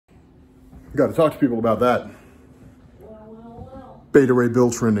Got to talk to people about that. Well. Beta Ray Bill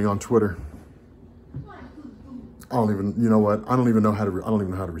trending on Twitter. I don't even, you know what? I don't even know how to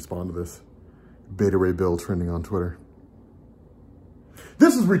respond to this. Beta Ray Bill trending on Twitter.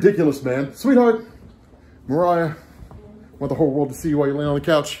 This is ridiculous, man. Sweetheart, Mariah, want the whole world to see you while you're laying on the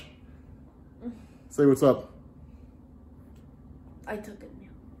couch. Say what's up. I took a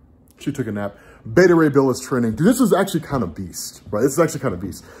nap. She took a nap. Beta Ray Bill is trending. Dude, this is actually kind of beast, right? This is actually kind of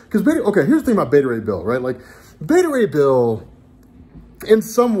beast. Because okay, here's the thing about Beta Ray Bill, right? Like, Beta Ray Bill, in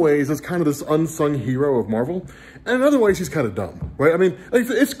some ways, is kind of this unsung hero of Marvel. And in other ways, he's kind of dumb, right? I mean, like,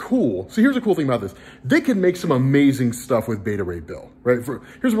 it's cool. So here's the cool thing about this. They can make some amazing stuff with Beta Ray Bill, right?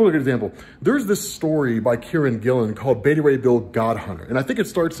 Here's a really good example. There's this story by Kieran Gillen called Beta Ray Bill God Hunter. And I think it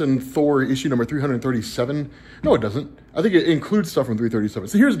starts in Thor issue number 337. No, it doesn't. I think it includes stuff from 337.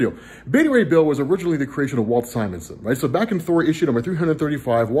 So here's the deal. Beta Ray Bill was originally the creation of Walt Simonson, right? So back in Thor issue number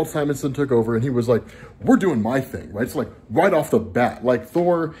 335, Walt Simonson took over and he was like, we're doing my thing, right? It's like right off the bat, like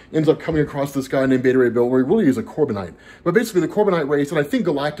Thor ends up coming across this guy named Beta Ray Bill, where he really is a Corbinite. But basically the Corbinite race, and I think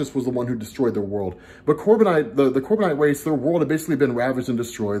Galactus was the one who destroyed their world. But Corbinite, the Corbinite race, their world had basically been ravaged and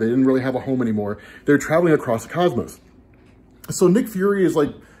destroyed. They didn't really have a home anymore. They're traveling across the cosmos. So Nick Fury is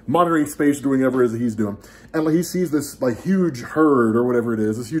like monitoring space, doing whatever it is that he's doing. And like he sees this like huge herd or whatever it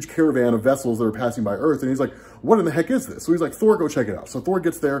is, this huge caravan of vessels that are passing by Earth. And he's like, what in the heck is this? So he's like, Thor, go check it out. So Thor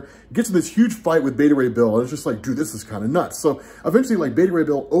gets there, gets in this huge fight with Beta Ray Bill. And it's just like, dude, this is kind of nuts. So eventually like Beta Ray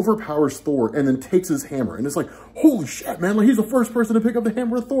Bill overpowers Thor and then takes his hammer. And it's like, holy shit, man. Like he's the first person to pick up the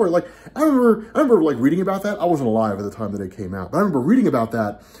hammer of Thor. Like I remember like reading about that. I wasn't alive at the time that it came out, but I remember reading about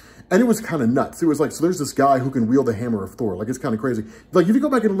that. And it was kind of nuts. It was like, so there's this guy who can wield the hammer of Thor. Like, it's kind of crazy. Like, if you go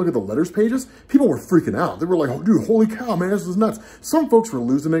back and look at the letters pages, people were freaking out. They were like, oh, dude, holy cow, man, this is nuts. Some folks were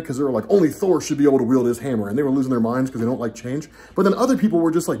losing it because they were like, only Thor should be able to wield his hammer. And they were losing their minds because they don't like change. But then other people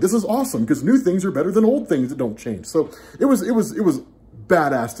were just like, this is awesome because new things are better than old things that don't change. So it was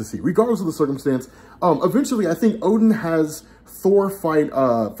badass to see, regardless of the circumstance. Eventually, I think Odin has Thor fight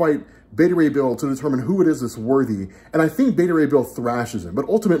Beta Ray Bill to determine who it is that's worthy. And I think Beta Ray Bill thrashes him. But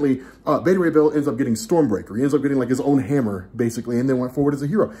ultimately, Beta Ray Bill ends up getting Stormbreaker. He ends up getting like his own hammer, basically, and then went forward as a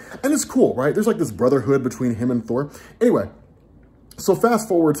hero. And it's cool, right? There's like this brotherhood between him and Thor. Anyway, so fast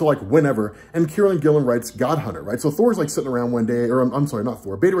forward to like whenever, and Kieran Gillen writes God Hunter, right? So Thor's like sitting around one day, or I'm sorry, not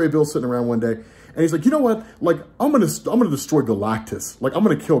Thor. Beta Ray Bill's sitting around one day, and he's like, you know what? Like, I'm gonna destroy Galactus. Like, I'm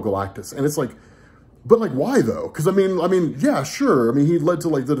gonna kill Galactus. And it's like, but like, why though? Because I mean, yeah, sure. I mean, he led to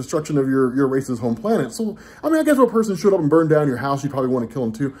like the destruction of your race's home planet. So, I mean, I guess if a person showed up and burned down your house, you'd probably want to kill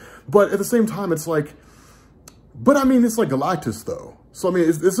him too. But at the same time, it's like, but I mean, it's like Galactus though. So, I mean,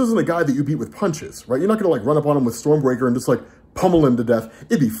 this isn't a guy that you beat with punches, right? You're not going to like run up on him with Stormbreaker and just like pummel him to death.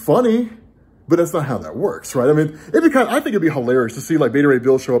 It'd be funny, but that's not how that works, right? I mean, I think it'd be hilarious to see like Beta Ray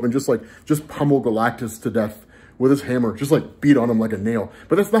Bill show up and just pummel Galactus to death with his hammer, just like beat on him like a nail.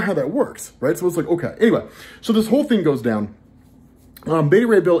 But that's not how that works, right? So it's like, okay. Anyway, so this whole thing goes down. Beta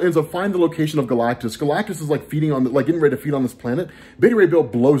Ray Bill ends up finding the location of Galactus. Galactus is like feeding on, like getting ready to feed on this planet. Beta Ray Bill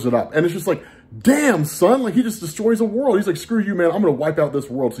blows it up. And it's just like, damn, son, like he just destroys a world. He's like, screw you, man. I'm going to wipe out this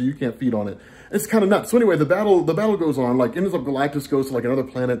world so you can't feed on it. It's kind of nuts. So anyway, the battle goes on. Like, ends up Galactus goes to like another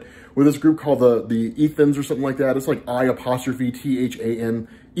planet with this group called the Ethans or something like that. It's like I''Than.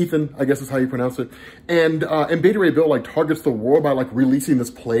 Ethan, I guess is how you pronounce it. And Beta Ray Bill like targets the world by like releasing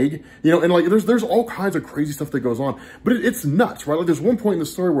this plague, you know, and like there's all kinds of crazy stuff that goes on, but it's nuts, right? Like there's one point in the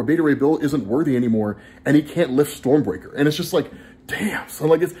story where Beta Ray Bill isn't worthy anymore and he can't lift Stormbreaker. And it's just like, damn. So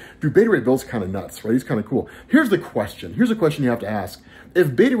like dude, Beta Ray Bill's kind of nuts, right? He's kind of cool. Here's a question you have to ask.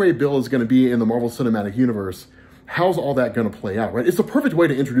 If Beta Ray Bill is going to be in the Marvel Cinematic Universe, how's all that going to play out, right? It's a perfect way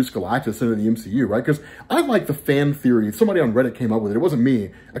to introduce Galactus into the MCU, right? Because I like the fan theory. Somebody on Reddit came up with it. It wasn't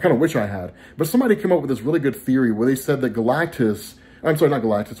me. I kind of wish I had. But somebody came up with this really good theory where they said that Galactus, I'm sorry, not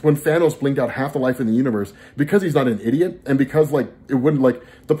Galactus, when Thanos blinked out half the life in the universe, because he's not an idiot, and because, like, it wouldn't, like,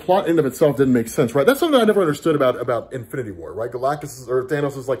 the plot in of itself didn't make sense, right? That's something I never understood about Infinity War, right?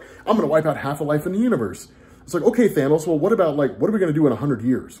 Thanos is like, I'm going to wipe out half the life in the universe. It's like, okay, Thanos, well, what about, like, what are we going to do in 100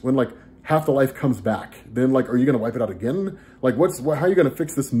 years when, like, half the life comes back? Then, like, are you going to wipe it out again? Like, how are you going to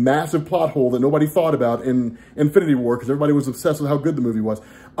fix this massive plot hole that nobody thought about in Infinity War because everybody was obsessed with how good the movie was?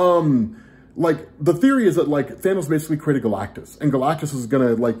 Like, the theory is that, like, Thanos basically created Galactus, and Galactus is going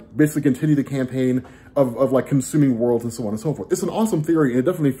to, like, basically continue the campaign of, like, consuming worlds and so on and so forth. It's an awesome theory, and it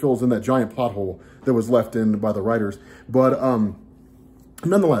definitely fills in that giant plot hole that was left in by the writers. But,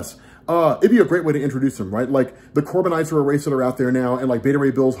 nonetheless, it'd be a great way to introduce him, right? Like, the Corbinites are a race that are out there now, and like Beta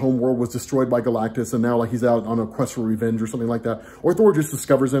Ray Bill's home world was destroyed by Galactus, and now like he's out on a quest for revenge or something like that. Or Thor just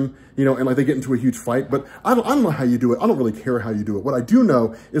discovers him, you know, and like they get into a huge fight. But I don't know how you do it. I don't really care how you do it. What I do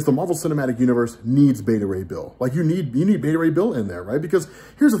know is the Marvel Cinematic Universe needs Beta Ray Bill. Like, you need Beta Ray Bill in there, right? Because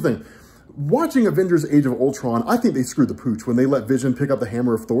here's the thing. Watching Avengers Age of Ultron, I think they screwed the pooch when they let Vision pick up the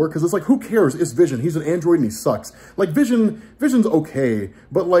hammer of Thor, because it's like, who cares? It's Vision. He's an android and he sucks. Like, Vision's okay,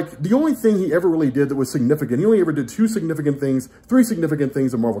 but like, the only thing he ever really did that was significant, he only ever did three significant things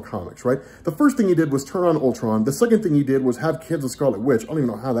in Marvel Comics, right? The first thing he did was turn on Ultron. The second thing he did was have kids with Scarlet Witch. I don't even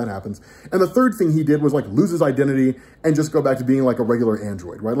know how that happens. And the third thing he did was like lose his identity and just go back to being like a regular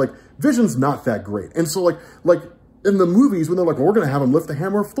android, right? Like, Vision's not that great. And so like, in the movies, when they're like, well, we're going to have him lift the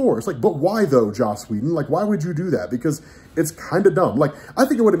hammer of Thor. It's like, but why though, Joss Whedon? Like, why would you do that? Because it's kind of dumb. Like, I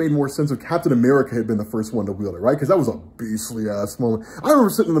think it would have made more sense if Captain America had been the first one to wield it, right? Because that was a beastly ass moment. I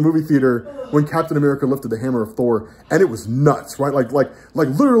remember sitting in the movie theater when Captain America lifted the hammer of Thor, and it was nuts, right? Like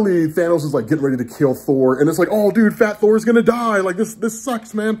literally Thanos is like getting ready to kill Thor, and it's like, oh dude, Fat Thor's gonna die. Like, this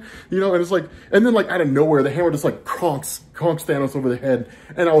sucks, man. You know, and it's like, and then like out of nowhere, the hammer just like conks Thanos over the head,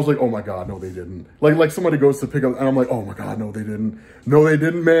 and I was like, oh my god, no they didn't. Like somebody goes to pick up, and I'm like, oh my god, no they didn't. No they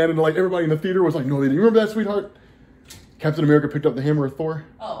didn't, man. And like everybody in the theater was like, no they didn't. You remember that, sweetheart? Captain America picked up the hammer of Thor.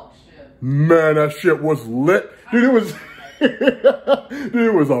 Oh shit. Man, that shit was lit. Dude, it was dude,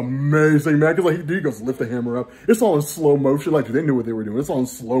 it was amazing, man. Cause like he goes lift the hammer up. It's all in slow motion. Like, dude, they knew what they were doing. It's all in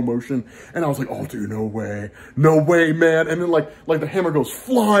slow motion. And I was like, oh dude, no way, man. And then like the hammer goes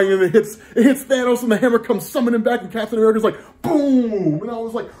flying and it hits Thanos, and the hammer comes summoning back, and Captain America's like, boom. And I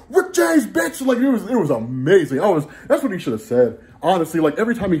was like, Rick James, bitch. Like, it was amazing. That's what he should have said. Honestly, like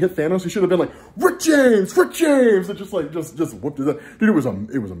every time he hit Thanos, he should have been like, Rick James, and just whooped his ass. Dude, it was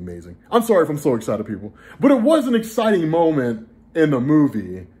amazing. I'm sorry if I'm so excited, people, but it was an exciting moment in the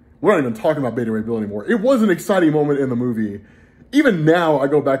movie. We're not even talking about Beta Ray Bill anymore. It was an exciting moment in the movie. Even now, I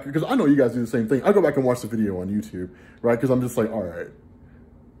go back, because I know you guys do the same thing. I go back and watch the video on YouTube, right? Because I'm just like, all right,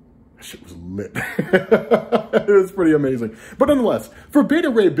 that shit was lit. It was pretty amazing. But nonetheless, for Beta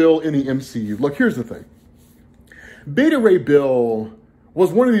Ray Bill in the MCU, look, here's the thing. Beta Ray Bill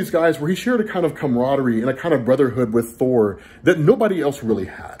was one of these guys where he shared a kind of camaraderie and a kind of brotherhood with Thor that nobody else really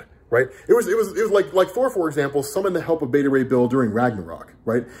had, right? It was like Thor, for example, summoned the help of Beta Ray Bill during Ragnarok,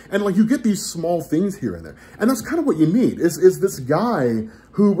 right? And like, you get these small things here and there. And that's kind of what you need, is this guy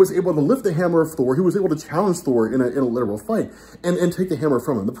who was able to lift the hammer of Thor, who was able to challenge Thor in a literal fight and take the hammer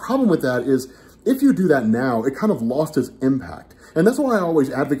from him. The problem with that is, if you do that now, it kind of lost its impact. And that's why I always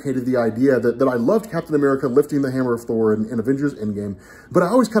advocated the idea that I loved Captain America lifting the hammer of Thor in Avengers Endgame, but I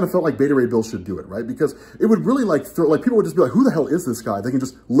always kind of felt like Beta Ray Bill should do it, right? Because it would really like people would just be like, who the hell is this guy? They can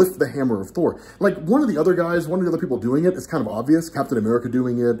just lift the hammer of Thor. Like, one of the other people doing it is kind of obvious. Captain America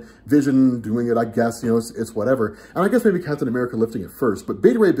doing it, Vision doing it, I guess, you know, it's whatever. And I guess maybe Captain America lifting it first, but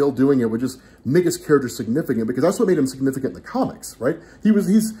Beta Ray Bill doing it would just make his character significant, because that's what made him significant in the comics, right?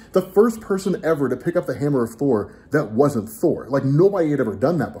 He's the first person ever to pick up the hammer of Thor that wasn't Thor. Like, nobody had ever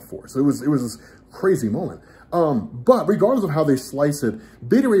done that before. So it was this crazy moment. But regardless of how they slice it,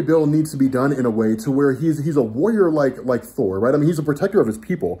 Beta Ray Bill needs to be done in a way to where he's a warrior like Thor, right? I mean, he's a protector of his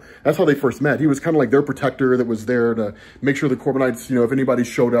people. That's how they first met. He was kind of like their protector that was there to make sure the Corbinites, you know, if anybody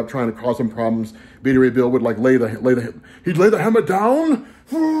showed up trying to cause them problems, Beta Ray Bill would like he'd lay the hammer down,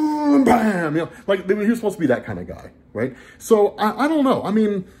 bam, you know, like he was supposed to be that kind of guy, right? So I don't know. I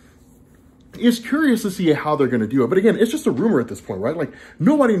mean, it's curious to see how they're going to do it. But again, it's just a rumor at this point, right? Like,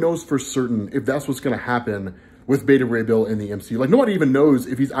 nobody knows for certain if that's what's going to happen with Beta Ray Bill in the MCU. Like, nobody even knows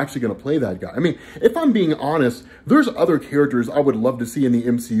if he's actually going to play that guy. I mean, if I'm being honest, there's other characters I would love to see in the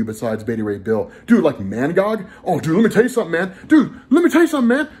MCU besides Beta Ray Bill. Dude, like Mangog. Oh, dude, let me tell you something, man. Dude,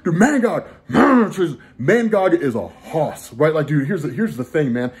 Mangog. Mangog is a hoss, right? Like, dude, here's the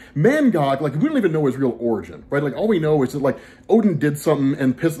thing, man. Mangog, like, we don't even know his real origin, right? Like, all we know is that, like, Odin did something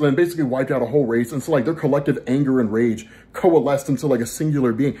and basically wiped out a whole race. And so, like, their collective anger and rage coalesced into, like, a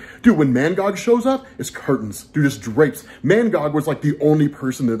singular being. Dude, when Mangog shows up, it's curtains. Dude, it's drapes. Mangog was, like, the only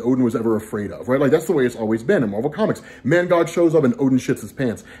person that Odin was ever afraid of, right? Like, that's the way it's always been in Marvel Comics. Mangog shows up and Odin shits his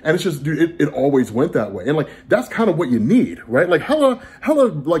pants. And it's just, dude, it always went that way. And, like, that's kind of what you need, right? Like, Hela,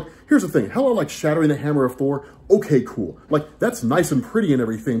 like, here's the thing. Hela, like, shattering the hammer of Thor, okay, cool. Like, that's nice and pretty and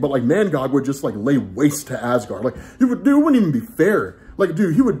everything, but, like, Mangog would just, like, lay waste to Asgard. Like, it wouldn't even be fair. Like,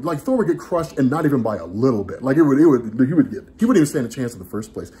 dude, Thor would get crushed, and not even by a little bit. Like, he wouldn't even stand a chance in the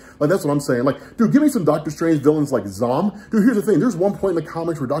first place. Like, that's what I'm saying. Like, dude, give me some Doctor Strange villains like Zom. Dude, here's the thing. There's one point in the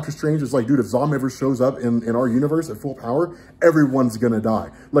comics where Doctor Strange is like, dude, if Zom ever shows up in our universe at full power, everyone's gonna die.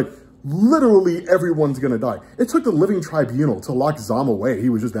 Like, literally everyone's gonna die. It took the Living Tribunal to lock Zom away. He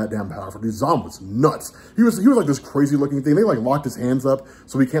was just that damn powerful. Dude, Zom was nuts. He was like this crazy looking thing. They like locked his hands up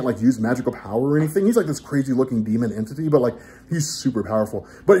so he can't like use magical power or anything. He's like this crazy looking demon entity, but like he's super powerful.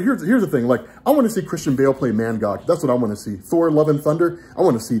 But here's the thing, like I want to see Christian Bale play Mangog. That's what I want to see. Thor, Love and Thunder, I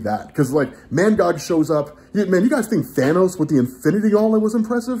want to see that. Because like Mangog shows up. Man, you guys think Thanos with the Infinity Gauntlet was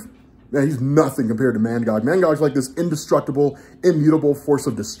impressive? Man, he's nothing compared to Mangog. Mangog's like this indestructible, immutable force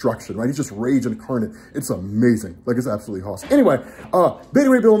of destruction, right? He's just rage incarnate. It's amazing. Like, it's absolutely awesome. Anyway, Beta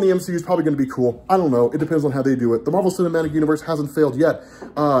Ray Bill in the MCU is probably going to be cool. I don't know. It depends on how they do it. The Marvel Cinematic Universe hasn't failed yet.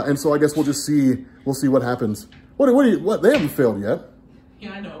 And so I guess we'll just see, what happens. What? They haven't failed yet.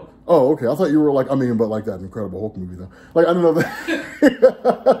 Yeah, I know. Oh, okay. I thought you were like, but like that Incredible Hulk movie, though. Like, I don't know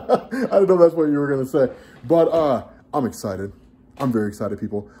that. I don't know if that's what you were going to say. But I'm excited. I'm very excited,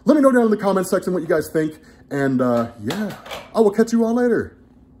 people. Let me know down in the comments section what you guys think. And yeah, I will catch you all later.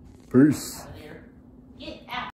 Peace.